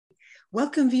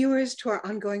Welcome viewers to our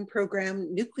ongoing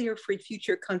program, Nuclear Free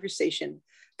Future Conversation,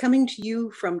 coming to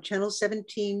you from Channel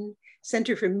 17,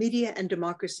 Center for Media and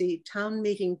Democracy, Town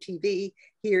Meeting TV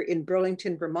here in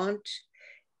Burlington, Vermont.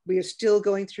 We are still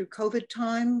going through COVID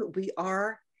time. We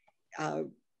are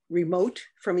remote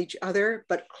from each other,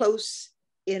 but close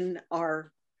in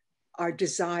our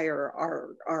desire,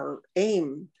 our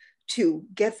aim to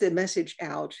get the message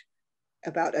out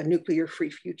about a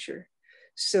nuclear-free future.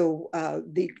 So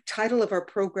the title of our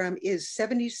program is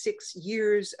 76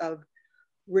 Years of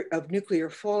Nuclear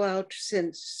Fallout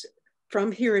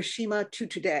from Hiroshima to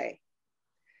Today.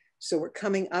 So we're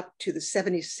coming up to the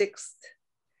 76th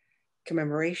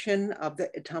commemoration of the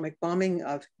atomic bombing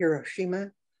of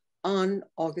Hiroshima on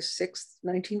August 6th,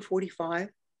 1945,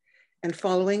 and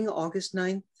following August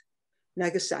 9th,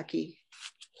 Nagasaki.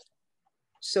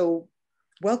 So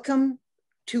welcome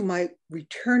to my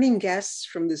returning guests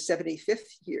from the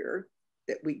 75th year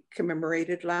that we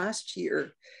commemorated last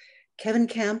year, Kevin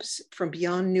Kamps from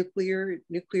Beyond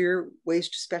Nuclear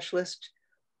Waste Specialist.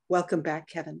 Welcome back,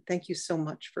 Kevin. Thank you so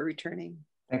much for returning.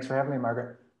 Thanks for having me,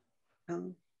 Margaret.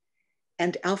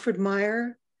 And Alfred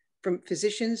Meyer from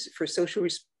Physicians for Social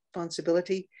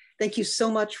Responsibility. Thank you so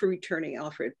much for returning,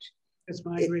 Alfred. It's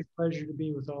my great pleasure to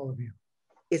be with all of you.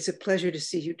 It's a pleasure to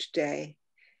see you today.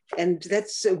 And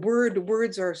that's a word,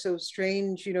 words are so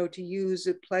strange, you know, to use.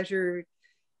 A pleasure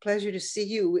to see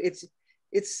you.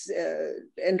 It's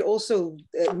and also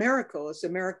a miracle. It's a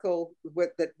miracle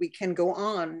that we can go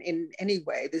on in any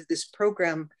way. This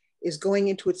program is going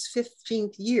into its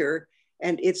 15th year,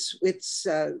 and it's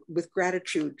with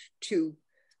gratitude to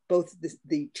both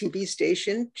the TV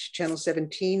station, Channel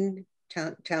 17,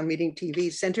 Town Meeting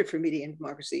TV, Center for Media and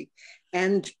Democracy,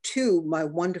 and to my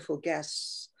wonderful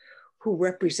guests who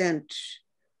represent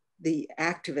the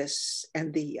activists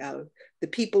and the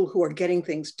people who are getting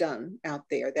things done out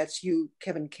there. That's you,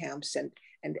 Kevin Kamps,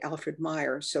 and Alfred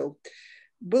Meyer. So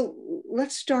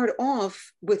let's start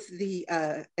off with the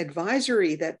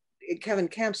advisory that Kevin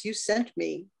Kamps, you sent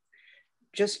me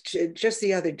just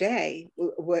the other day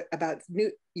about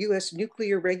U.S.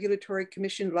 Nuclear Regulatory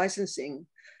Commission licensing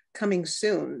coming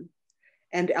soon.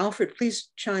 And Alfred,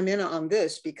 please chime in on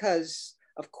this, because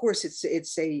of course,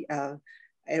 it's a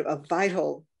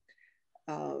vital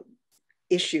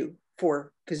issue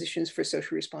for Physicians for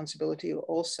Social Responsibility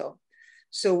also.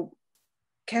 So,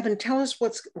 Kevin, tell us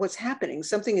what's happening.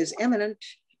 Something is imminent,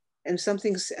 and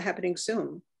something's happening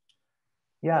soon.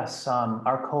 Yes,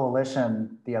 our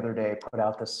coalition the other day put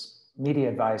out this media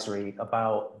advisory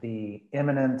about the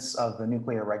imminence of the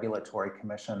Nuclear Regulatory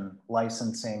Commission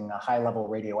licensing a high-level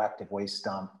radioactive waste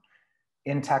dump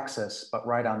in Texas, but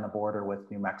right on the border with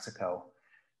New Mexico.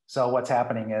 So what's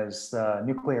happening is the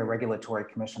Nuclear Regulatory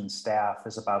Commission staff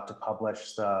is about to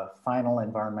publish the final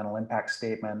environmental impact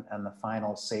statement and the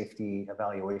final safety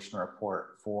evaluation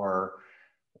report for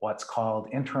what's called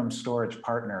Interim Storage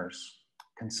Partners,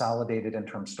 Consolidated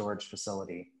Interim Storage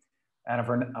Facility. And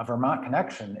a Vermont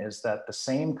connection is that the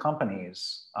same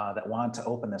companies that want to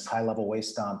open this high-level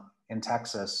waste dump in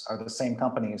Texas are the same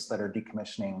companies that are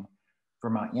decommissioning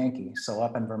Vermont Yankee. So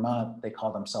up in Vermont, they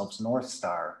call themselves North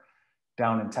Star.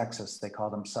 Down in Texas, they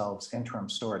call themselves Interim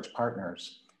Storage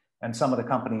Partners. And some of the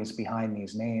companies behind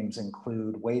these names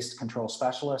include Waste Control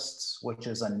Specialists, which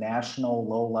is a national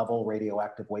low-level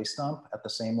radioactive waste dump at the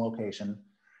same location.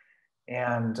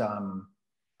 And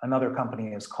another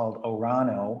company is called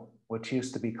Orano, which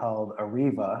used to be called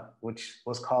Areva, which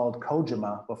was called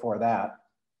Kojima before that.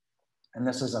 And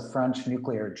this is a French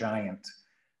nuclear giant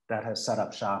that has set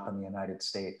up shop in the United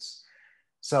States.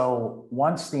 So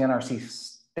once the NRC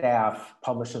staff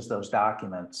publishes those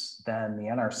documents, then the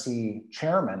NRC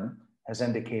chairman has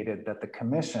indicated that the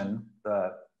commission,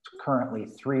 the currently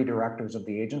 3 directors of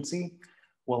the agency,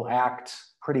 will act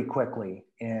pretty quickly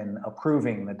in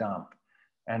approving the dump.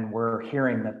 And we're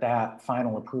hearing that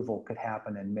final approval could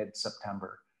happen in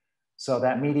mid-September. So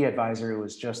that media advisory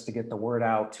was just to get the word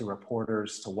out to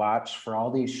reporters to watch for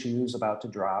all these shoes about to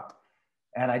drop.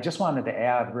 And I just wanted to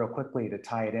add real quickly to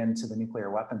tie it into the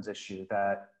nuclear weapons issue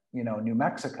that, you know, New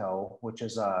Mexico, which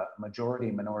is a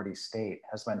majority-minority state,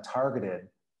 has been targeted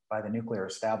by the nuclear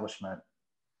establishment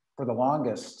for the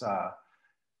longest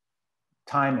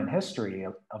time in history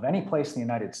of any place in the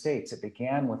United States. It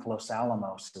began with Los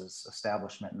Alamos's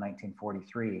establishment in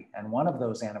 1943. And one of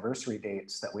those anniversary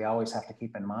dates that we always have to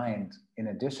keep in mind, in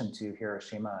addition to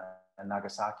Hiroshima and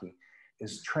Nagasaki,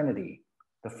 is Trinity,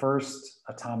 the first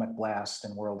atomic blast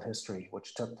in world history,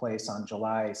 which took place on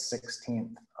July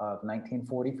 16th of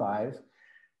 1945.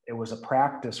 It was a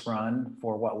practice run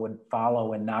for what would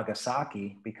follow in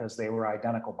Nagasaki because they were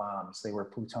identical bombs. They were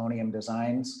plutonium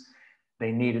designs.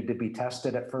 They needed to be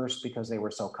tested at first because they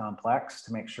were so complex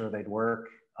to make sure they'd work.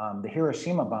 The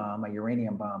Hiroshima bomb, a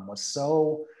uranium bomb, was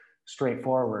so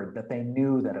straightforward that they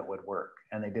knew that it would work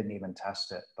and they didn't even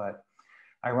test it. But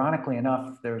ironically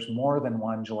enough, there's more than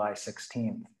one July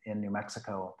 16th in New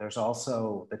Mexico. There's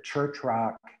also the Church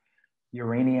Rock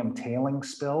uranium tailing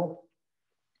spill,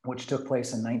 which took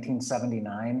place in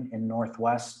 1979 in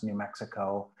Northwest New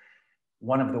Mexico,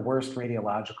 one of the worst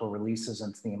radiological releases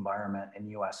into the environment in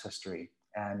US history.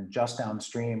 And just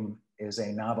downstream is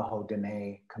a Navajo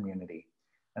Dene community.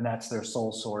 And that's their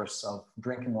sole source of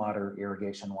drinking water,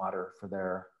 irrigation water for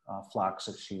their flocks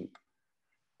of sheep.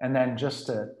 And then just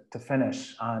to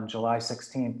finish, on July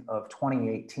 16th of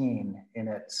 2018, in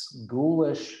its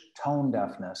ghoulish tone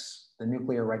deafness, the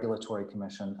Nuclear Regulatory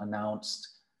Commission announced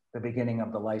the beginning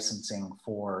of the licensing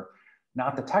for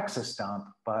not the Texas dump,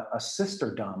 but a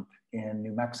sister dump in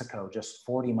New Mexico, just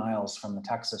 40 miles from the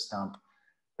Texas dump.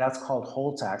 That's called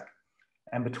Holtec.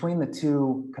 And between the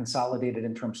two consolidated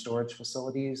interim storage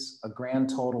facilities, a grand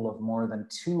total of more than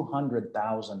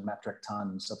 200,000 metric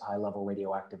tons of high-level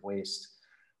radioactive waste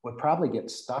would probably get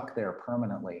stuck there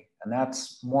permanently. And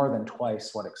that's more than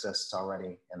twice what exists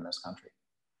already in this country.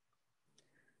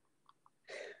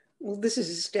 Well, this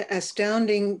is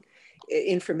astounding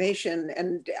information.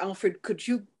 And Alfred, could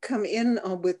you come in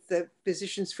with the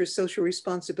Physicians for Social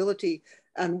Responsibility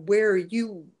on where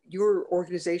your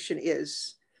organization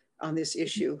is on this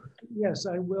issue? Yes,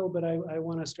 I will, but I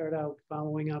want to start out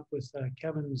following up with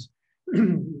Kevin's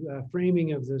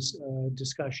framing of this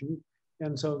discussion.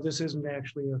 And so this isn't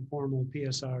actually a formal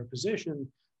PSR position,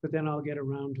 but then I'll get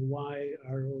around to why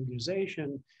our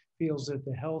organization feels that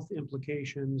the health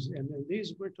implications, and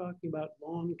these we're talking about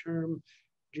long-term,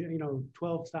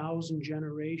 12,000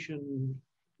 generation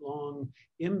long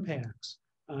impacts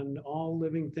on all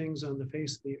living things on the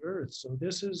face of the earth. So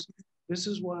this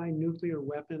is why nuclear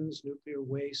weapons, nuclear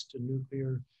waste, and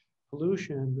nuclear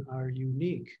pollution are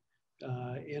unique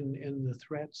in the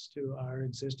threats to our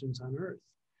existence on Earth.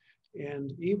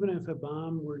 And even if a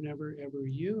bomb were never ever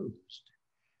used,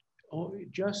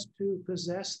 just to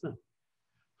possess them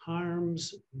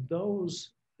harms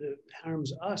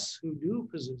us who do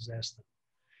possess them.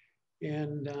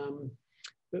 And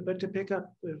but to pick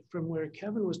up from where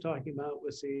Kevin was talking about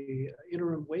with the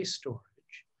interim waste storage,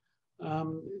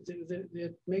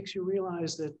 it makes you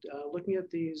realize that looking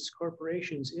at these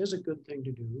corporations is a good thing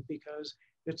to do, because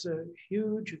it's a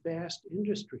huge, vast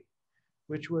industry,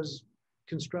 which was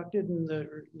constructed in the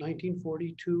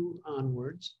 1942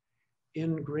 onwards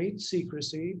in great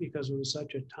secrecy because it was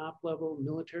such a top-level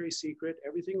military secret.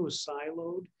 Everything was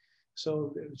siloed.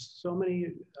 So there's so many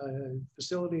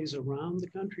facilities around the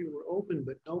country were open,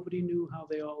 but nobody knew how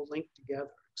they all linked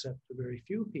together except a very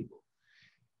few people.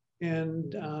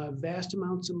 And vast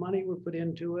amounts of money were put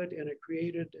into it, and it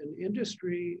created an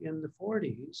industry in the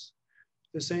 40s,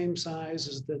 the same size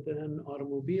as the then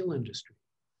automobile industry.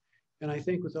 And I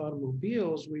think with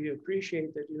automobiles, we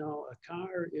appreciate that, a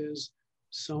car is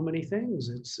so many things.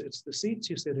 It's the seats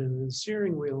you sit in, and the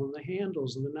steering wheel, and the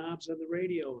handles, and the knobs of the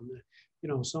radio, and the,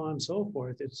 so on and so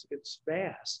forth. It's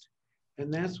vast,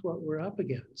 and that's what we're up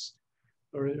against,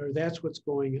 or that's what's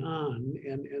going on.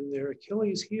 And their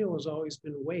Achilles heel has always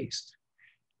been waste,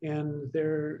 and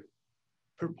their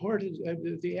purported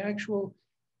the actual.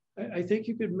 I think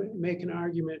you could make an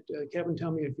argument. Kevin,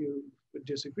 tell me if you would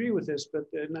disagree with this, but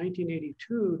the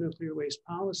 1982 Nuclear Waste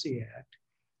Policy Act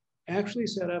actually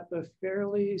set up a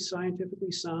fairly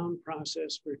scientifically sound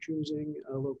process for choosing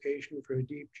a location for a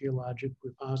deep geologic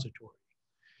repository,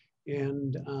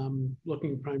 and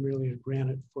looking primarily at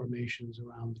granite formations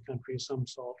around the country, some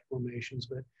salt formations,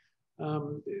 but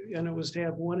and it was to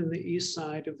have one in the east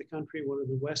side of the country, one in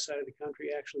the west side of the country.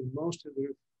 Actually, most of the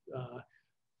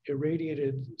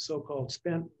irradiated so-called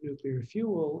spent nuclear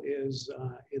fuel is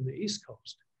in the East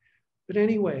Coast. But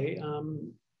anyway,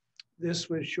 this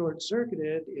was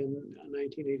short-circuited in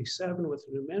 1987 with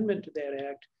an amendment to that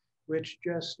act, which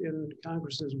just in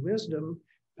Congress's wisdom,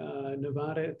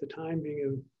 Nevada at the time being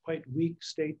a quite weak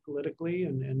state politically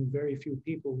and very few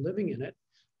people living in it,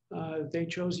 they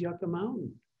chose Yucca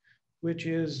Mountain, which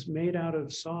is made out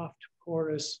of soft,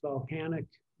 porous, volcanic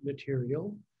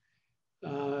material,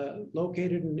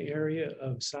 located in an area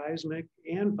of seismic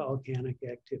and volcanic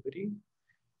activity.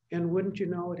 And wouldn't you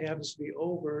know, it happens to be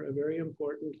over a very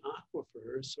important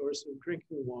aquifer, source of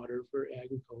drinking water for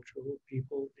agricultural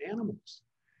people, animals.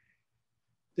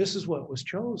 This is what was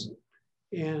chosen.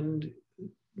 And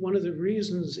one of the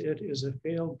reasons it is a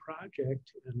failed project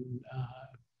and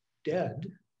dead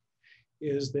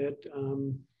is that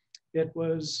it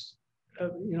was,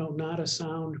 not a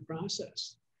sound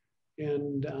process.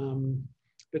 And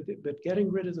but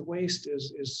getting rid of the waste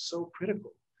is so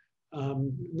critical.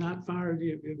 Not far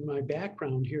in my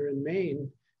background here in Maine,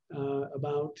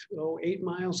 about 8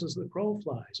 miles as the crow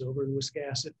flies over in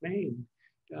Wiscasset, Maine,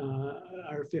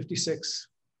 are 56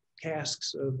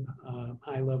 casks of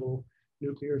high-level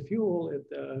nuclear fuel at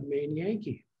the Maine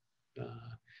Yankee.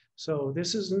 So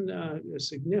this isn't a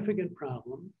significant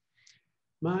problem.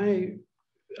 My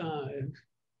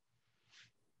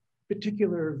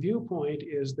particular viewpoint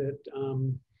is that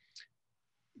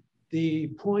the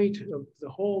point of the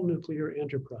whole nuclear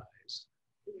enterprise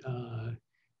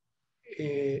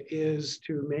is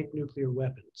to make nuclear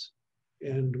weapons.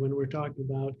 And when we're talking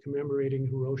about commemorating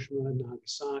Hiroshima and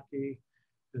Nagasaki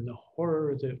and the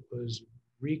horror that was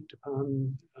wreaked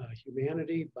upon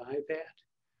humanity by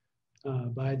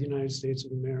that, by the United States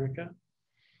of America,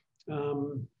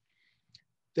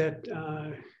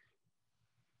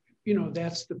 you know,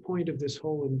 that's the point of this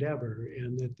whole endeavor,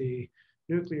 and that the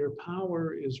nuclear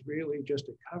power is really just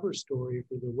a cover story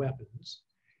for the weapons.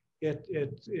 It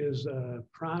is a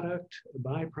product, a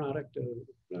byproduct of,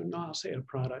 no, I'll say a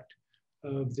product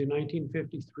of the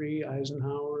 1953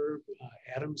 Eisenhower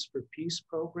Atoms for Peace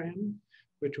program,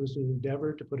 which was an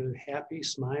endeavor to put a happy,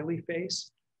 smiley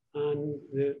face on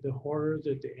the horror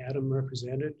that the atom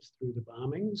represented through the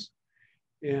bombings.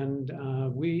 And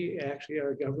we actually,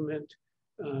 our government,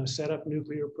 set up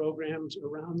nuclear programs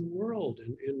around the world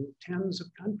in tens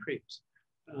of countries,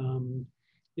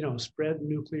 you know, spread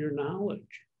nuclear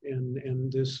knowledge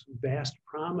and this vast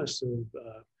promise of,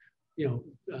 you know,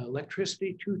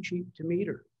 electricity too cheap to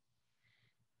meter.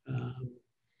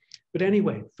 But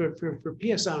anyway, for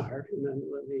PSR, and then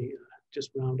let me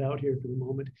just round out here for the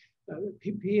moment,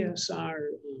 PSR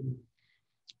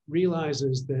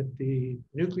realizes that the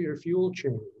nuclear fuel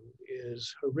chain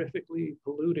is horrifically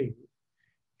polluting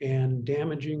and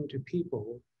damaging to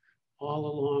people all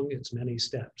along its many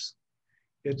steps.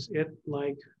 It,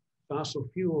 like fossil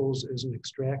fuels, is an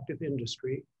extractive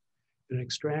industry. An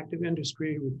extractive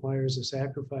industry requires a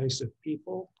sacrifice of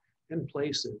people and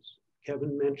places.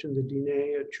 Kevin mentioned the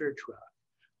Diné at Church Rock.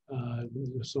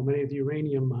 So many of the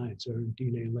uranium mines are in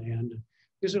Diné land.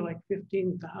 These are like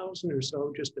 15,000 or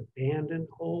so just abandoned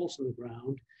holes in the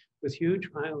ground with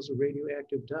huge piles of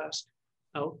radioactive dust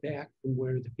out back from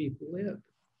where the people live.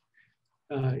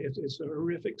 It's a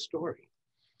horrific story.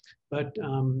 But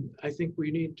I think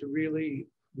we need to really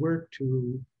work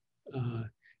to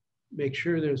make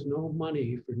sure there's no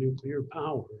money for nuclear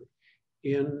power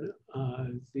in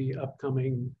the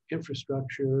upcoming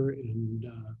infrastructure and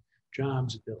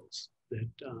jobs bills.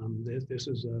 That this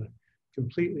is a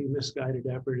completely misguided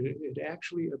effort. It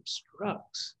actually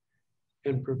obstructs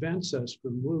and prevents us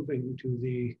from moving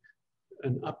to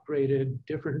an upgraded,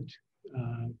 different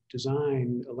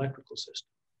design electrical system.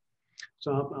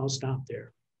 So I'll stop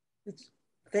there.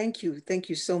 Thank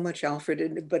you so much,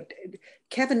 Alfred. But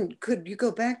Kevin, could you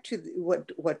go back to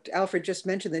what Alfred just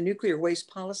mentioned, the Nuclear Waste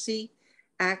Policy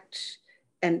Act,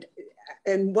 and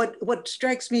what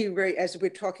strikes me as we're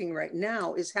talking right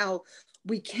now is how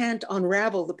we can't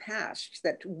unravel the past,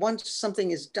 that once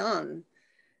something is done,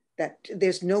 that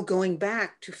there's no going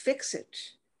back to fix it.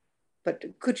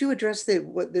 But could you address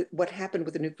what happened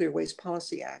with the Nuclear Waste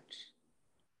Policy Act?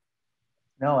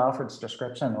 No, Alfred's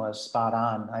description was spot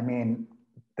on. I mean,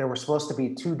 there were supposed to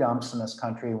be 2 dumps in this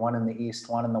country, one in the east,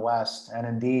 one in the west. And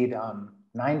indeed,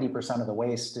 90% of the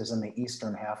waste is in the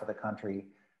eastern half of the country,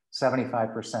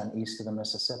 75% east of the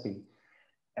Mississippi.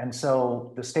 And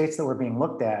so the states that were being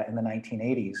looked at in the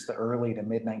 1980s, the early to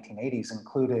mid 1980s,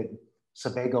 included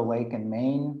Sebago Lake in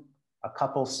Maine, a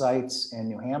couple sites in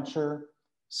New Hampshire,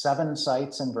 7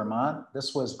 sites in Vermont.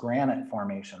 This was granite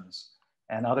formations.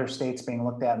 And other states being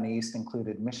looked at in the east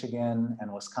included Michigan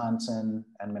and Wisconsin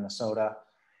and Minnesota.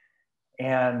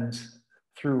 And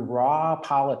through raw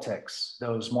politics,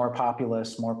 those more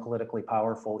populous, more politically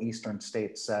powerful eastern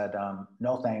states said,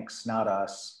 no thanks, not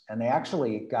us. And they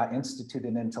actually got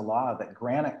instituted into law that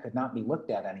granite could not be looked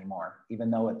at anymore,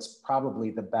 even though it's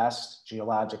probably the best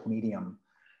geologic medium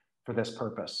for this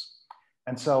purpose.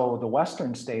 And so the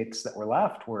western states that were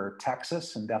left were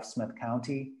Texas and Deaf Smith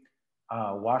County,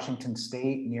 Washington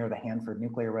State near the Hanford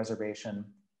Nuclear Reservation,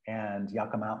 and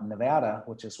Yucca Mountain, Nevada,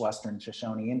 which is Western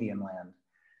Shoshone Indian land.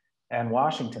 And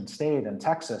Washington State and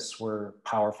Texas were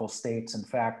powerful states. In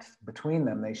fact, between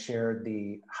them, they shared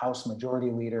the House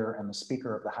Majority Leader and the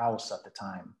Speaker of the House at the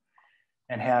time,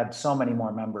 and had so many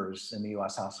more members in the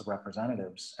US House of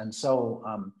Representatives. And so,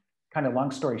 kind of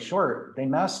long story short, they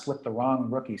messed with the wrong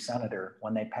rookie senator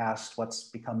when they passed what's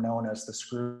become known as the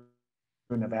Screw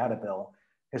Nevada bill.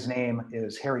 His name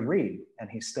is Harry Reid, and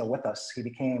he's still with us. He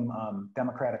became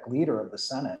Democratic leader of the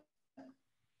Senate.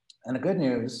 And the good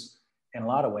news, in a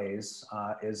lot of ways,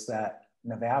 is that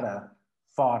Nevada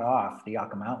fought off the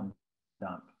Yucca Mountain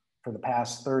dump for the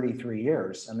past 33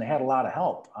 years, and they had a lot of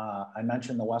help. I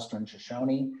mentioned the Western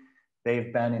Shoshone.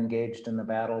 They've been engaged in the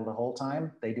battle the whole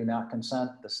time. They do not consent.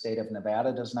 The state of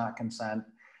Nevada does not consent.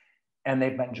 And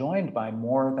they've been joined by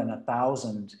more than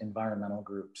 1,000 environmental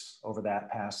groups over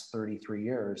that past 33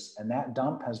 years. And that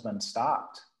dump has been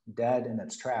stopped dead in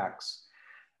its tracks.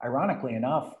 Ironically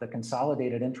enough, the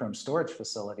Consolidated Interim Storage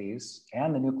Facilities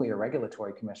and the Nuclear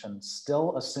Regulatory Commission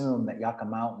still assume that Yucca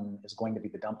Mountain is going to be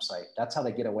the dump site. That's how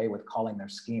they get away with calling their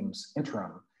schemes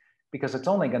interim, because it's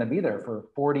only going to be there for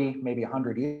 40, maybe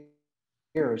 100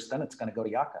 years, then it's going to go to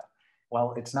Yucca.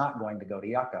 Well, it's not going to go to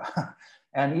Yucca.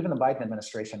 And even the Biden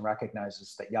administration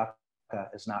recognizes that Yucca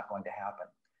is not going to happen.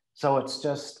 So it's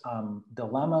just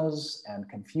dilemmas and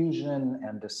confusion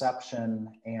and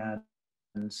deception. And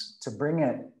to bring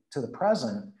it to the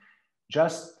present,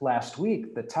 just last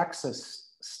week, the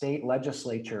Texas state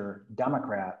legislature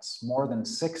Democrats, more than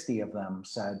 60 of them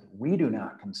said, we do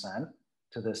not consent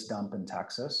to this dump in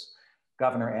Texas.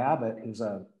 Governor Abbott, who's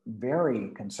a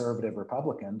very conservative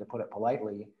Republican, to put it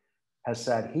politely, has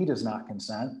said he does not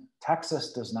consent.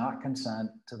 Texas does not consent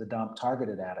to the dump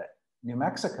targeted at it. New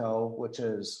Mexico, which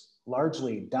is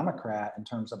largely Democrat in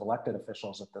terms of elected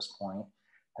officials at this point,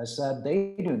 has said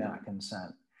they do not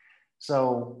consent.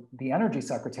 So the Energy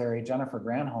Secretary, Jennifer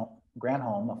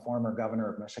Granholm, a former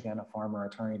governor of Michigan, a former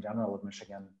attorney general of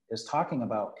Michigan, is talking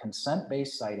about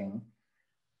consent-based siting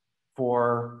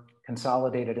for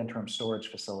consolidated interim storage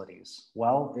facilities.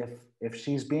 Well, if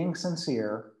she's being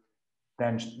sincere,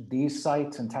 then these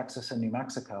sites in Texas and New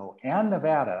Mexico and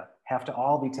Nevada have to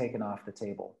all be taken off the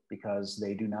table because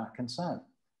they do not consent.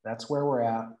 That's where we're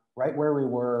at, right where we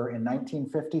were in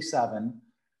 1957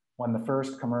 when the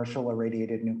first commercial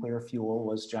irradiated nuclear fuel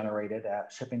was generated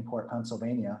at Shippingport,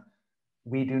 Pennsylvania.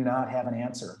 We do not have an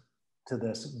answer to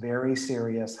this very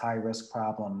serious high-risk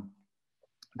problem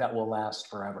that will last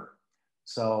forever.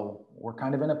 So we're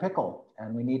kind of in a pickle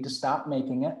and we need to stop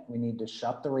making it. We need to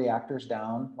shut the reactors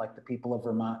down like the people of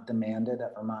Vermont demanded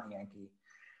at Vermont Yankee.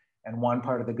 And one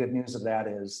part of the good news of that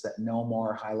is that no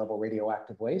more high-level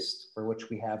radioactive waste, for which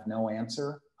we have no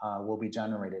answer, will be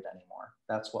generated anymore.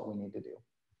 That's what we need to do.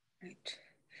 Right.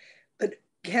 But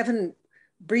Kevin,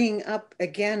 bringing up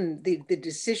again the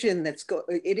decision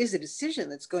it is a decision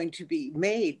that's going to be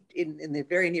made in the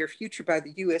very near future by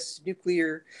the U.S.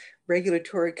 Nuclear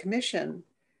Regulatory Commission.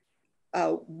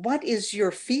 What is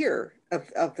your fear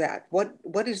of that?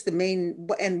 What is the main,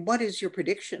 and what is your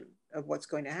prediction of what's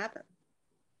going to happen?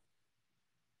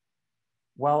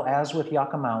 Well, as with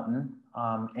Yucca Mountain,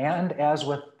 and as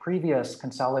with previous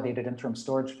consolidated interim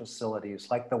storage facilities,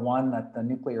 like the one that the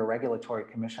Nuclear Regulatory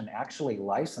Commission actually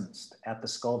licensed at the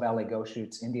Skull Valley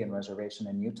Goshutes Indian Reservation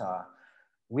in Utah,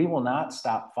 we will not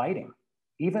stop fighting.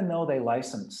 Even though they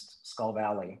licensed Skull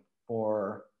Valley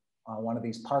for one of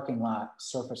these parking lot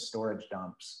surface storage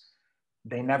dumps,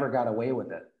 they never got away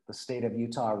with it. The state of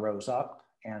Utah rose up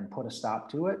and put a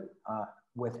stop to it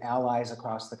with allies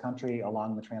across the country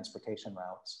along the transportation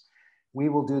routes. We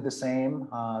will do the same.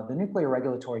 The Nuclear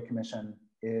Regulatory Commission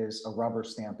is a rubber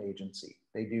stamp agency.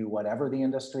 They do whatever the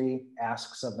industry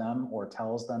asks of them or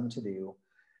tells them to do,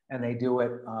 and they do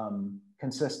it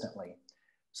consistently.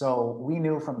 So we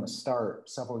knew from the start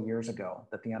several years ago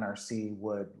that the NRC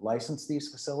would license these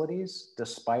facilities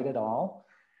despite it all.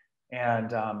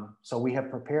 And so we have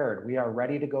prepared. We are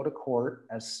ready to go to court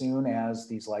as soon as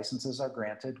these licenses are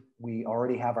granted. We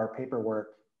already have our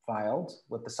paperwork filed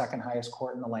with the second highest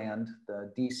court in the land,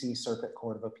 the DC Circuit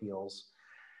Court of Appeals.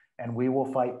 And we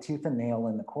will fight tooth and nail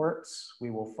in the courts. We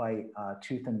will fight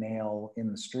tooth and nail in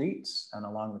the streets and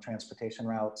along the transportation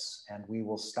routes. And we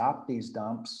will stop these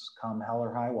dumps come hell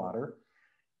or high water.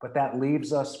 But that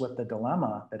leaves us with the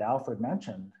dilemma that Alfred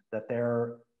mentioned, that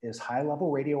there is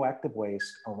high-level radioactive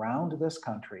waste around this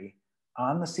country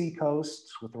on the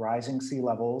seacoasts with rising sea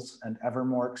levels and ever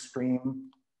more extreme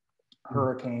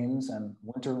hurricanes and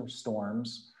winter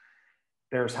storms.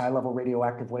 There's high-level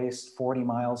radioactive waste 40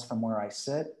 miles from where I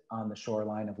sit on the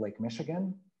shoreline of Lake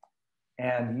Michigan.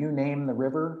 And you name the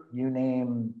river, you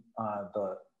name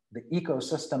the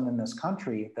ecosystem in this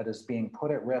country that is being put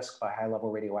at risk by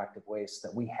high-level radioactive waste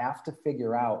that we have to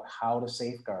figure out how to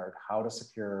safeguard, how to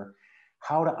secure,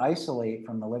 how to isolate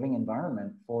from the living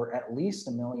environment for at least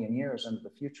 1 million years into the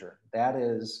future. That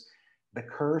is the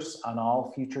curse on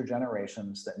all future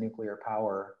generations that nuclear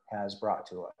power has brought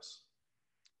to us.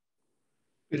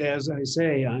 But as I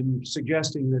say, I'm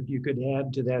suggesting that you could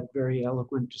add to that very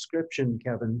eloquent description,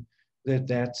 Kevin, that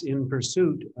that's in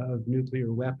pursuit of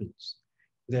nuclear weapons.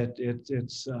 That it's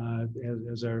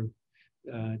as our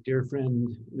dear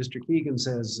friend, Mr. Keegan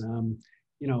says,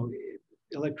 you know,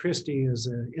 electricity is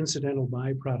an incidental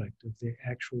byproduct of the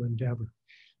actual endeavor.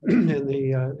 And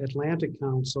the Atlantic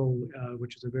Council,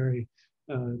 which is a very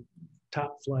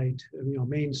top flight, you know,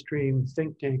 mainstream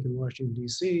think tank in Washington,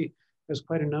 D.C., has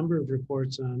quite a number of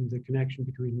reports on the connection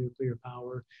between nuclear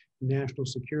power and national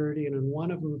security. And in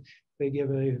one of them, they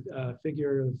give a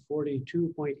figure of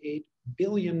 $42.8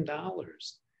 billion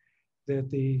that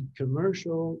the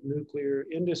commercial nuclear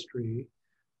industry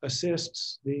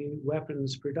assists the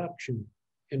weapons production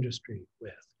industry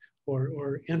with,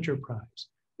 or enterprise.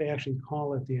 They actually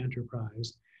call it the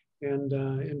enterprise. And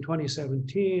in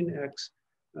 2017,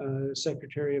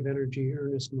 Secretary of Energy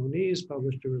Ernest Moniz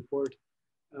published a report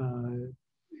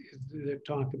that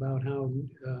talked about how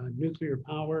nuclear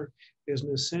power is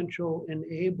an essential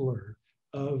enabler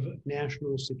of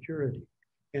national security.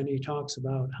 And he talks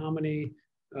about how many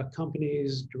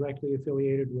companies directly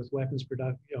affiliated with weapons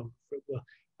production, you know,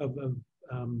 of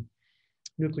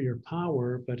nuclear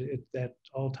power, but that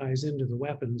all ties into the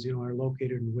weapons, you know, are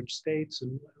located in which states.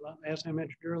 And as I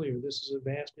mentioned earlier, this is a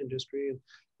vast industry.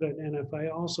 And if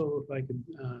I could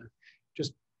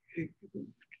just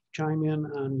chime in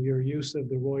on your use of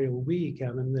the royal we,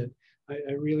 Kevin, that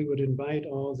I really would invite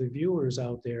all the viewers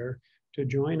out there to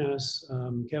join us.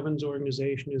 Kevin's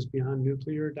organization is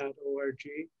beyondnuclear.org.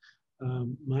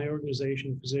 My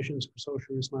organization, Physicians for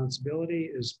Social Responsibility,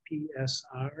 is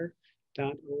psr.org.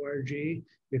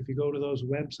 If you go to those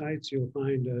websites, you'll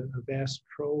find a vast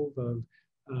trove of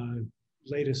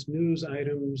latest news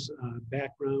items,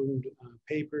 background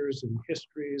papers and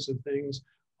histories of things,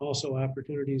 also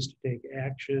opportunities to take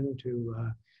action,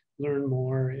 to learn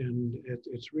more. And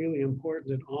it's really important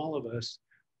that all of us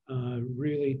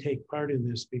really take part in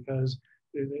this, because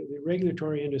the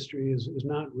regulatory industry is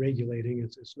not regulating,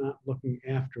 it's not looking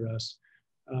after us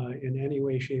in any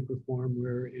way, shape, or form.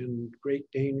 We're in great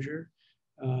danger.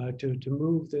 To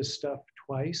move this stuff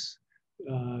twice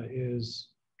is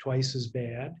twice as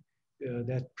bad.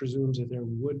 That presumes that there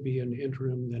would be an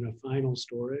interim then a final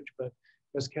storage. But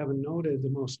as Kevin noted, the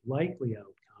most likely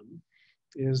outcome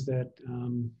is that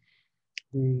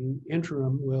the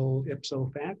interim will ipso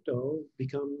facto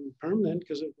become permanent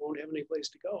because it won't have any place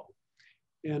to go.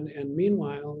 And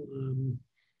meanwhile,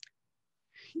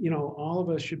 you know, all of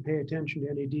us should pay attention to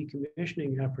any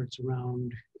decommissioning efforts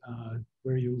around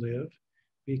where you live,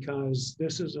 because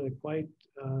this is a quite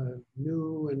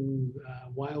new and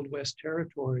Wild West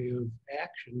territory of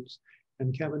actions.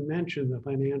 And Kevin mentioned the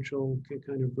financial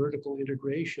kind of vertical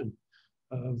integration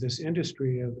of this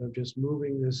industry of just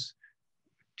moving this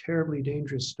terribly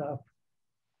dangerous stuff,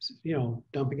 you know,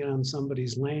 dumping it on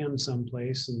somebody's land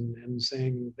someplace and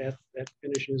saying that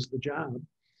finishes the job.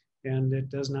 And it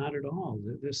does not at all.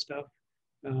 This stuff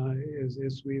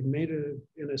is we've made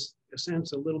in a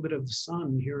sense, a little bit of the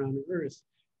sun here on Earth,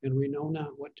 and we know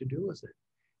not what to do with it.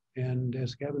 And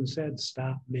as Kevin said,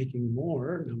 stop making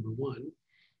more, number one.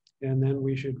 And then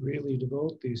we should really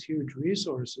devote these huge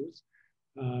resources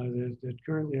that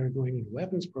currently are going into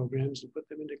weapons programs and put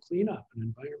them into cleanup and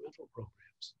environmental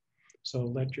programs. So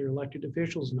let your elected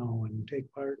officials know and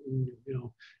take part in, you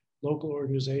know, local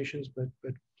organizations, but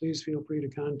please feel free to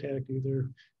contact either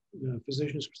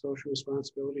Physicians for Social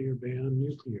Responsibility or Beyond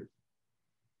Nuclear.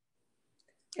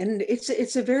 And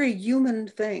it's a very human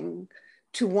thing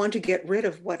to want to get rid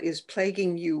of what is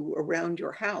plaguing you around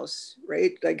your house,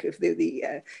 right? Like if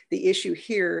the issue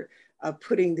here of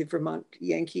putting the Vermont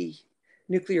Yankee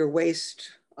nuclear waste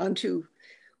onto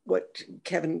what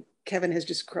Kevin has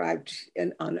described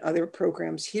and on other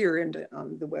programs here and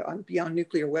on Beyond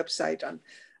Nuclear website,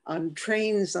 on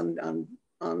trains, on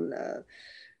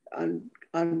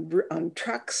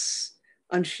trucks,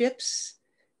 on ships,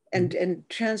 and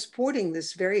transporting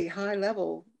this very high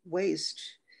level waste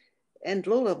and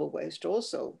low level waste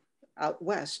also out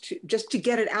west, just to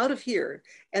get it out of here.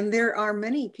 And there are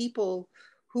many people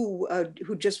who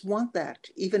just want that,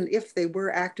 even if they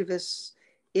were activists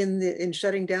in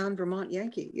shutting down Vermont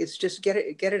Yankee. It's just get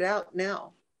it out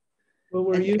now. Well,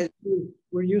 we're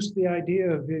used to the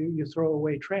idea of you throw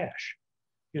away trash,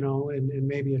 you know, and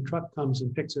maybe a truck comes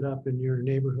and picks it up in your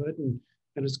neighborhood and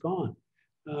it's gone.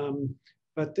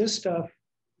 But this stuff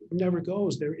never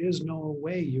goes. There is no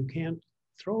way. You can't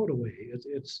throw it away.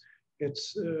 It's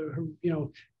you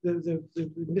know, the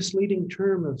misleading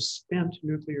term of spent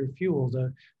nuclear fuel,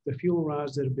 the fuel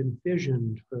rods that have been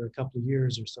fissioned for a couple of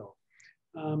years or so.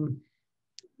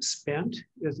 Spent,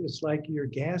 it's like your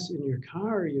gas in your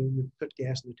car. You put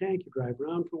gas in the tank, you drive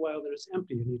around for a while, then it's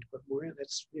empty. You need to put more in.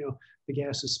 That's, you know, the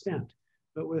gas is spent.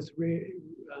 But with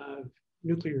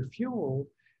nuclear fuel,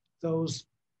 those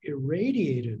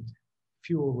irradiated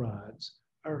fuel rods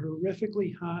are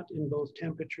horrifically hot in both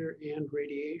temperature and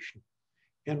radiation,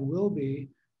 and will be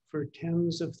for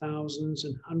tens of thousands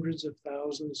and hundreds of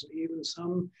thousands, even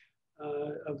some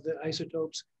of the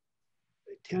isotopes,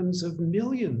 tens of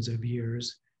millions of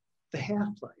years, the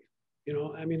half-life. You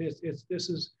know, I mean, this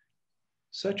is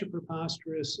such a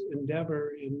preposterous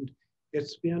endeavor, and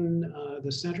it's been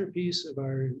the centerpiece of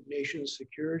our nation's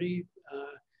security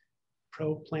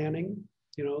planning,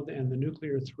 you know, and the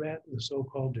nuclear threat and the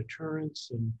so-called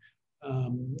deterrence. And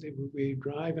we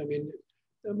drive, I mean,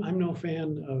 I'm no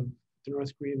fan of the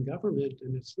North Korean government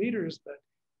and its leaders, but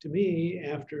to me,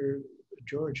 after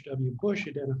George W. Bush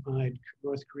identified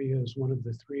North Korea as one of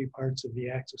the three parts of the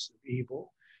axis of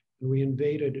evil, and we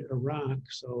invaded Iraq,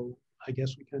 so I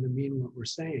guess we kind of mean what we're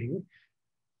saying,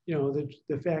 you know,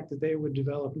 the fact that they would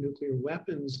develop nuclear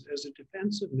weapons as a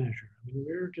defensive measure. I mean,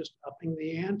 we're just upping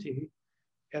the ante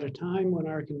at a time when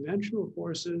our conventional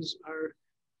forces are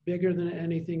bigger than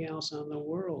anything else on the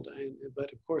world.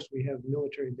 But of course, we have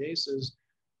military bases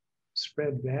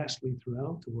spread vastly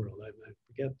throughout the world. I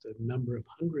forget the number of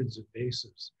hundreds of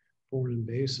bases, foreign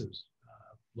bases,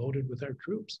 loaded with our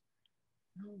troops.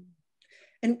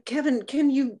 And Kevin, can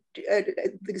you,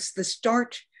 the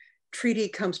START treaty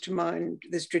comes to mind,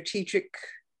 the strategic,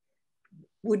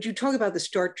 would you talk about the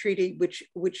START treaty,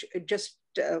 which just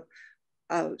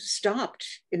stopped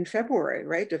in February,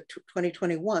 right, of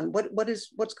 2021?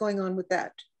 What's going on with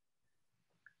that?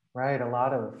 Right, a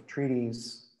lot of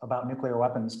treaties about nuclear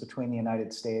weapons between the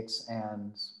United States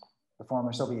and the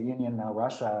former Soviet Union, now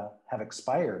Russia, have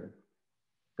expired.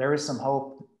 There is some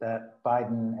hope that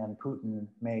Biden and Putin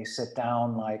may sit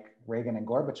down like Reagan and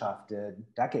Gorbachev did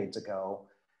decades ago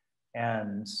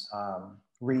and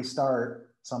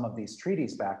restart some of these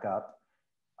treaties back up.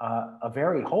 A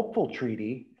very hopeful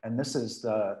treaty, and this is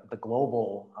the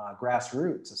global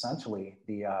grassroots, essentially,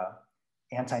 the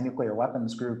anti-nuclear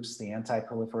weapons groups, the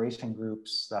anti-proliferation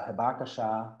groups, the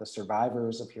Hibakusha, the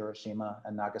survivors of Hiroshima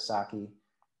and Nagasaki,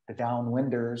 the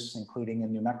downwinders, including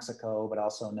in New Mexico, but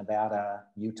also Nevada,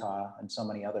 Utah, and so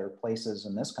many other places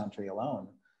in this country alone,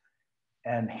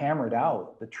 and hammered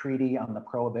out the Treaty on the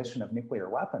Prohibition of Nuclear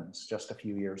Weapons just a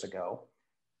few years ago.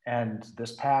 And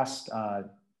this past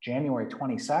January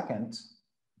 22nd,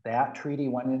 that treaty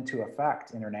went into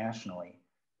effect internationally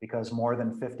because more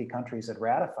than 50 countries had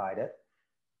ratified it.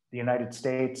 The United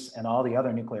States and all the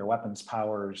other nuclear weapons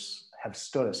powers have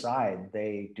stood aside.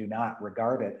 They do not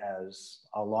regard it as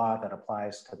a law that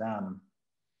applies to them.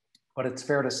 But it's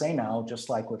fair to say now, just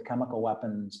like with chemical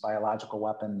weapons, biological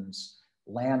weapons,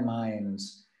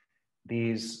 landmines,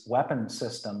 these weapon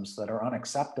systems that are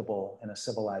unacceptable in a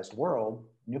civilized world,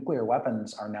 nuclear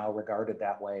weapons are now regarded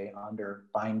that way under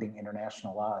binding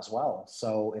international law as well.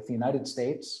 So if the United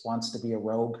States wants to be a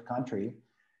rogue country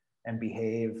and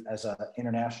behave as an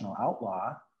international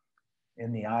outlaw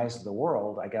in the eyes of the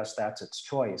world, I guess that's its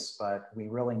choice. But we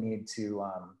really need to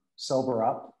sober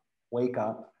up, wake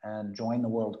up, and join the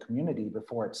world community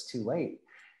before it's too late.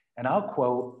 And I'll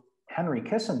quote Henry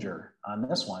Kissinger on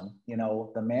this one, you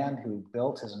know, the man who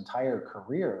built his entire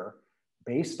career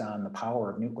based on the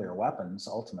power of nuclear weapons,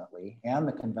 ultimately, and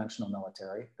the conventional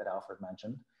military that Alfred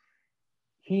mentioned.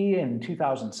 He, in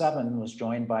 2007, was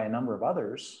joined by a number of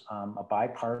others, a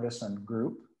bipartisan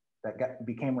group that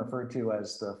became referred to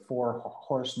as the Four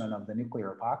Horsemen of the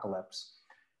Nuclear Apocalypse,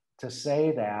 to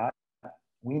say that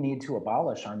we need to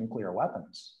abolish our nuclear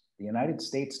weapons. The United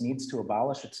States needs to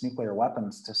abolish its nuclear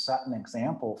weapons to set an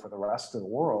example for the rest of the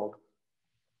world,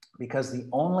 because the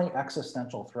only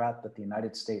existential threat that the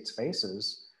United States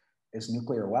faces is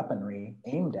nuclear weaponry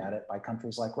aimed at it by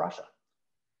countries like Russia.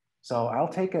 So I'll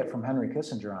take it from Henry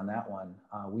Kissinger on that one.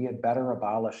 We had better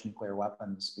abolish nuclear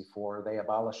weapons before they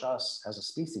abolish us as a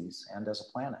species and as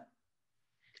a planet.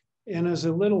 And as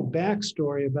a little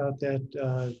backstory about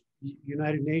that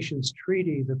United Nations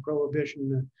treaty, the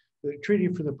Treaty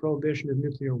for the Prohibition of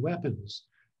Nuclear Weapons,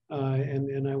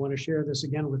 and I want to share this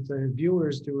again with the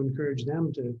viewers to encourage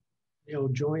them to, you know,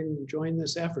 join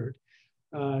this effort.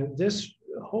 This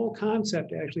whole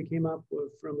concept actually came up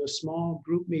from a small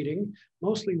group meeting,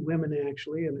 mostly women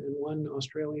actually, and one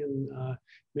Australian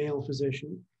male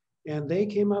physician. And they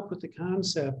came up with the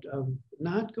concept of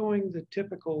not going the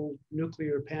typical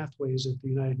nuclear pathways of the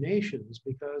United Nations,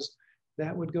 because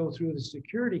that would go through the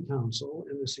Security Council,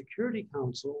 and the Security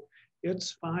Council,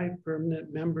 its 5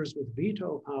 permanent members with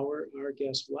veto power are,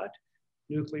 guess what?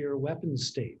 Nuclear weapons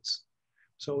states.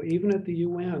 So even at the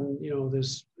UN, you know,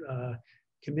 this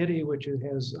committee, which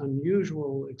has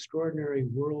unusual, extraordinary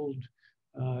world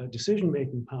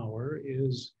decision-making power,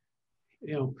 is,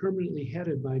 you know, permanently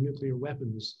headed by nuclear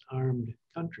weapons armed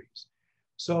countries.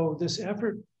 So this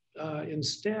effort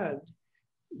instead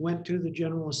went to the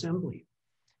General Assembly.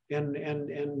 And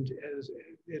as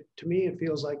to me, it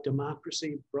feels like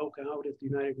democracy broke out at the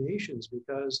United Nations,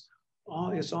 because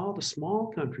it's all the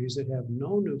small countries that have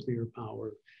no nuclear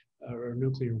power or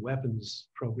nuclear weapons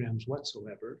programs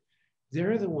whatsoever.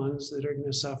 They're the ones that are going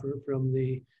to suffer from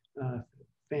the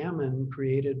famine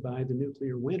created by the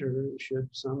nuclear winter should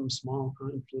some small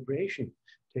conflagration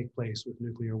take place with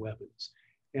nuclear weapons.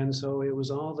 And so it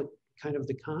was all the kind of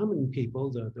the common people,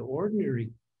 the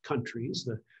ordinary countries,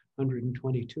 the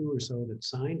 122 or so that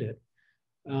signed it,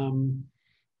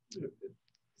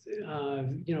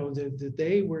 that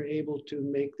they were able to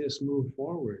make this move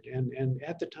forward. And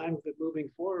at the time of it moving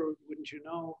forward, wouldn't you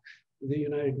know, the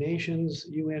United Nations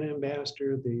UN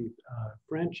ambassador, the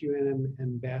French UN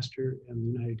ambassador, and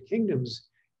the United Kingdom's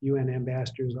UN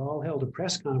ambassadors all held a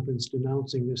press conference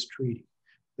denouncing this treaty,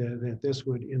 that this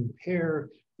would impair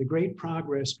the great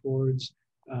progress towards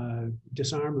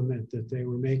disarmament that they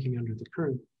were making under the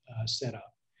current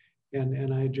setup.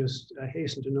 And I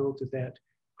hasten to note that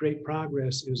great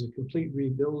progress is a complete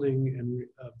rebuilding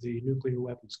of the nuclear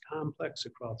weapons complex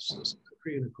across this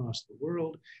country and across the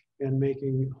world, and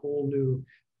making whole new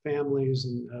families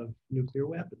of nuclear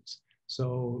weapons.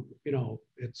 So,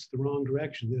 it's the wrong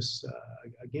direction. This,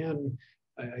 again,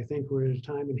 I think we're at a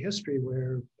time in history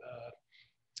where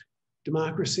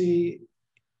democracy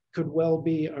could well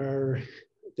be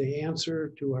the answer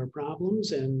to our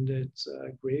problems, and it's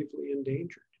gravely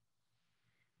endangered.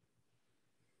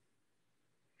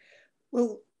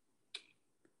 Well,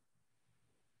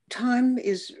 time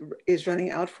is running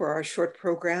out for our short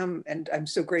program, and I'm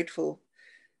so grateful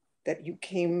that you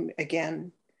came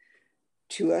again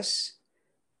to us.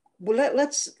 Well,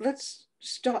 let's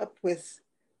stop with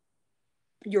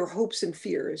your hopes and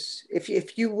fears.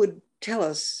 If you would tell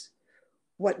us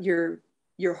what your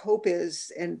hope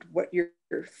is and what your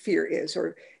fear is,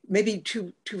 or maybe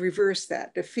to reverse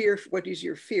that, the fear, what is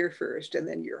your fear first, and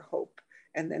then your hope,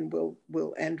 and then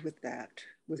we'll end with that,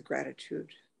 with gratitude.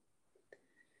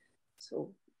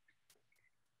 So,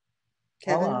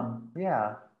 Kevin? Well,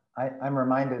 yeah, I'm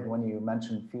reminded when you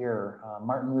mentioned fear,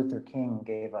 Martin Luther King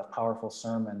gave a powerful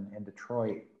sermon in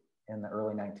Detroit in the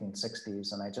early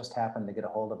 1960s, and I just happened to get a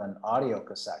hold of an audio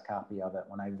cassette copy of it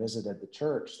when I visited the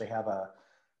church. They have a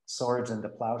Swords into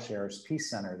Plowshares Peace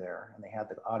Center there, and they had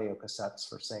the audio cassettes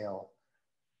for sale.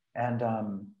 And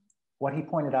what he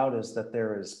pointed out is that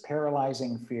there is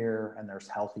paralyzing fear and there's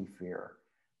healthy fear.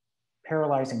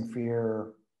 Paralyzing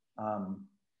fear,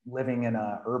 living in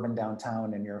an urban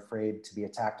downtown and you're afraid to be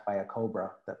attacked by a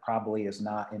cobra that probably is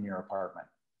not in your apartment.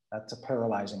 That's a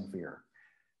paralyzing fear.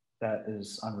 That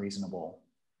is unreasonable,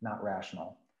 not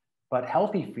rational. But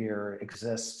healthy fear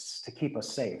exists to keep us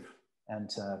safe and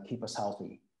to keep us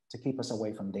healthy, to keep us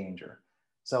away from danger.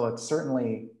 So it's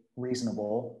certainly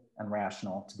reasonable and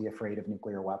rational to be afraid of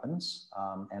nuclear weapons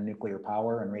and nuclear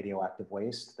power and radioactive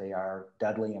waste. They are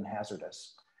deadly and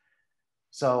hazardous.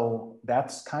 So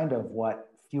that's kind of what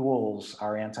fuels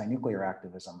our anti-nuclear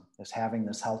activism, is having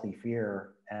this healthy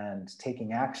fear and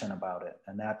taking action about it.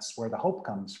 And that's where the hope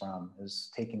comes from, is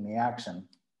taking the action.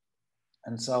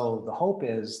 And so the hope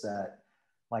is that,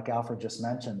 like Alfred just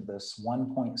mentioned, this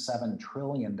 $1.7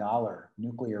 trillion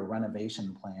nuclear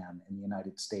renovation plan in the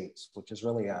United States, which is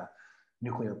really a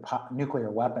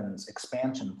nuclear weapons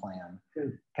expansion plan,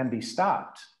 can be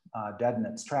stopped dead in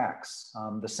its tracks.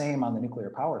 The same on the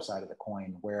nuclear power side of the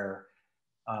coin, where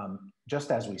just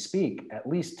as we speak, at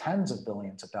least tens of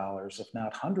billions of dollars, if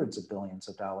not hundreds of billions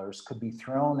of dollars, could be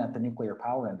thrown at the nuclear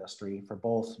power industry for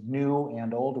both new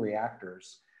and old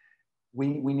reactors.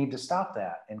 We need to stop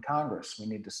that in Congress. We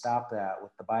need to stop that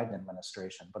with the Biden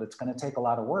administration, but it's going to take a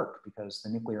lot of work because the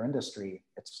nuclear industry,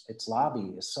 its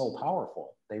lobby is so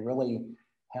powerful. They really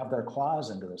have their claws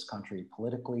into this country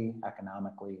politically,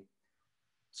 economically.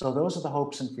 So those are the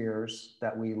hopes and fears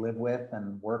that we live with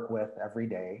and work with every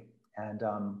day. And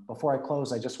before I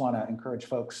close, I just want to encourage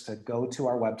folks to go to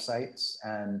our websites,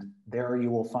 and there you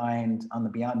will find on the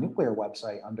Beyond Nuclear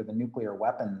website, under the Nuclear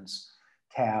Weapons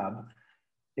tab,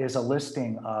 is a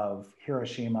listing of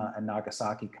Hiroshima and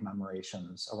Nagasaki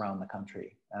commemorations around the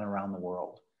country and around the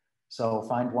world. So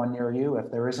find one near you. If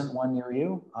there isn't one near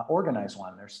you, organize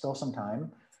one. There's still some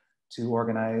time to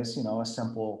organize, a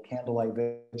simple candlelight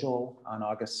vigil on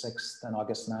August 6th and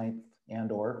August 9th,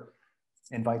 and/or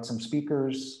invite some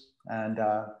speakers and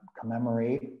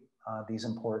commemorate these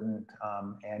important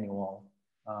annual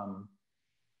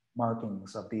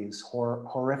markings of these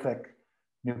horrific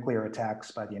nuclear attacks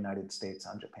by the United States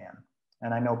on Japan.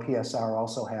 And I know PSR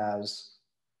also has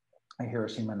a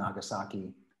Hiroshima and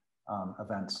Nagasaki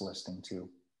events listing too.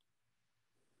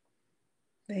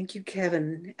 Thank you,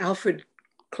 Kevin. Alfred,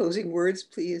 closing words,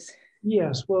 please.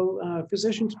 Yes, well,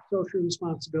 physicians' social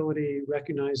responsibility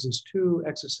recognizes two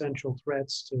existential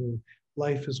threats to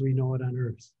life as we know it on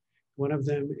Earth. One of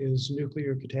them is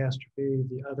nuclear catastrophe,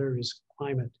 the other is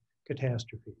climate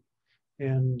catastrophe.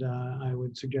 And I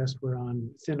would suggest we're on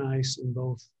thin ice in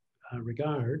both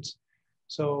regards.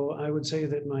 So I would say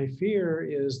that my fear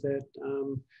is that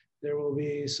there will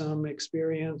be some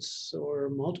experience or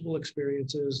multiple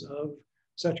experiences of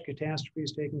such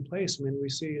catastrophes taking place. I mean, we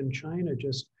see in China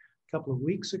just a couple of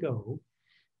weeks ago,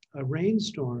 a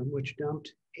rainstorm which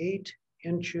dumped 8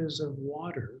 inches of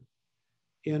water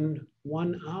in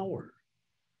 1 hour.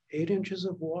 8 inches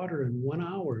of water in 1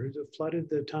 hour that flooded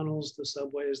the tunnels, the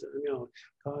subways,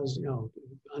 caused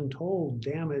untold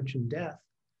damage and death.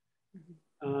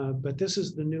 But this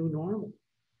is the new normal.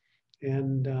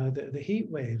 And the heat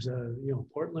waves,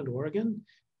 Portland, Oregon,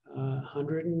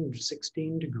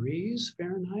 116 degrees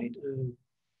Fahrenheit,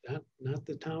 not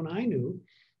the town I knew.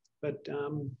 But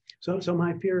so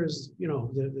my fear is,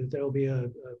 that there'll be a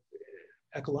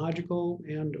ecological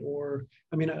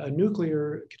a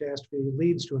nuclear catastrophe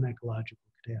leads to an ecological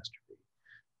catastrophe.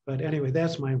 But anyway,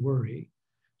 that's my worry.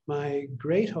 My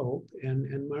great hope,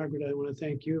 and Margaret, I want to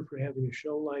thank you for having a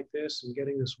show like this and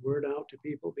getting this word out to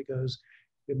people, because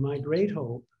my great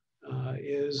hope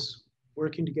is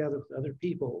working together with other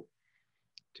people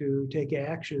to take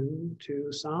action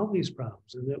to solve these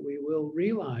problems, and that we will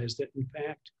realize that, in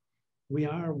fact, we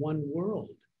are one world,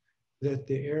 that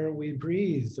the air we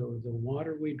breathe, or the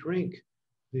water we drink,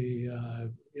 the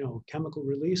chemical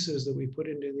releases that we put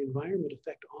into the environment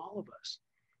affect all of us,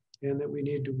 and that we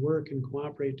need to work and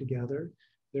cooperate together.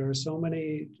 There are so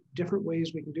many different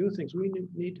ways we can do things. We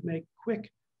need to make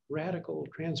quick, radical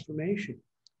transformation.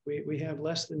 We have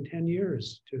less than 10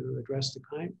 years to address the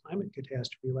climate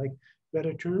catastrophe. Like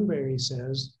Greta Thunberg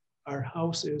says, our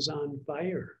house is on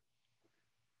fire.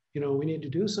 We need to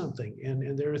do something,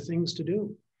 and there are things to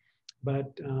do.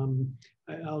 But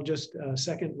I'll just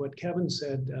second what Kevin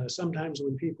said. Sometimes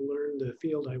when people learn the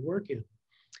field I work in,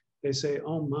 they say,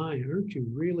 oh my, aren't you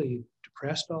really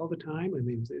depressed all the time? I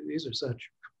mean, these are such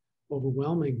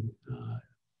overwhelming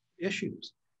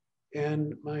issues.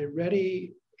 And my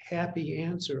ready, happy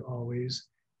answer always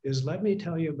is, let me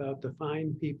tell you about the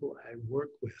fine people I work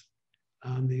with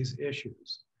on these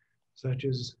issues, such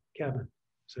as Kevin,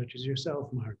 such as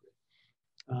yourself, Margaret.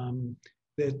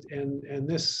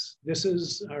 This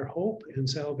is our hope and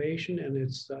salvation, and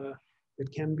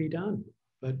it can be done,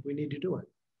 but we need to do it.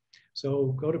 So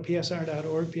go to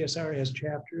psr.org. PSR has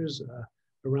chapters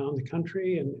around the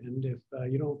country, and if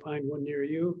you don't find one near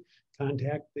you,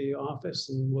 contact the office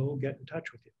and we'll get in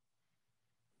touch with you.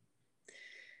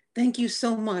 Thank you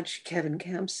so much, Kevin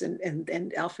Kamps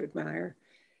and Alfred Meyer.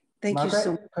 Thank Margaret, you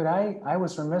so much. Could I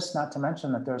was remiss not to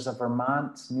mention that there's a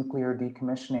Vermont Nuclear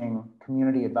Decommissioning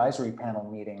Community Advisory Panel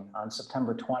meeting on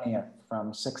September 20th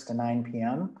from 6 to 9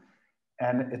 p.m.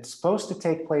 And it's supposed to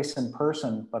take place in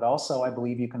person, but also I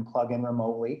believe you can plug in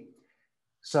remotely.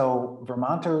 So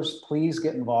Vermonters, please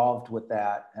get involved with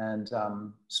that and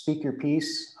speak your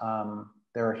piece.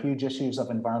 There are huge issues of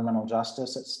environmental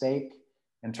justice at stake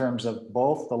in terms of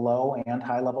both the low and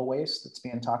high level waste that's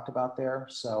being talked about there.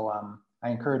 So I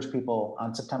encourage people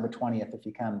on September 20th, if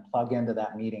you can, plug into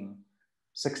that meeting,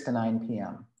 6 to 9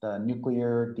 p.m., the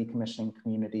Nuclear Decommissioning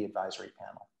Community Advisory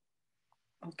Panel.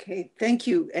 Okay, thank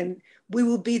you. And we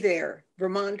will be there.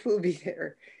 Vermont will be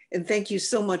there. And thank you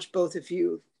so much, both of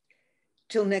you.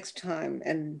 Till next time,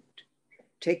 and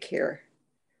take care.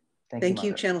 Thank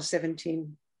you, Channel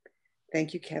 17.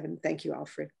 Thank you, Kevin. Thank you,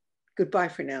 Alfred. Goodbye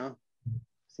for now.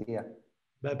 See ya.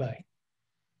 Bye-bye.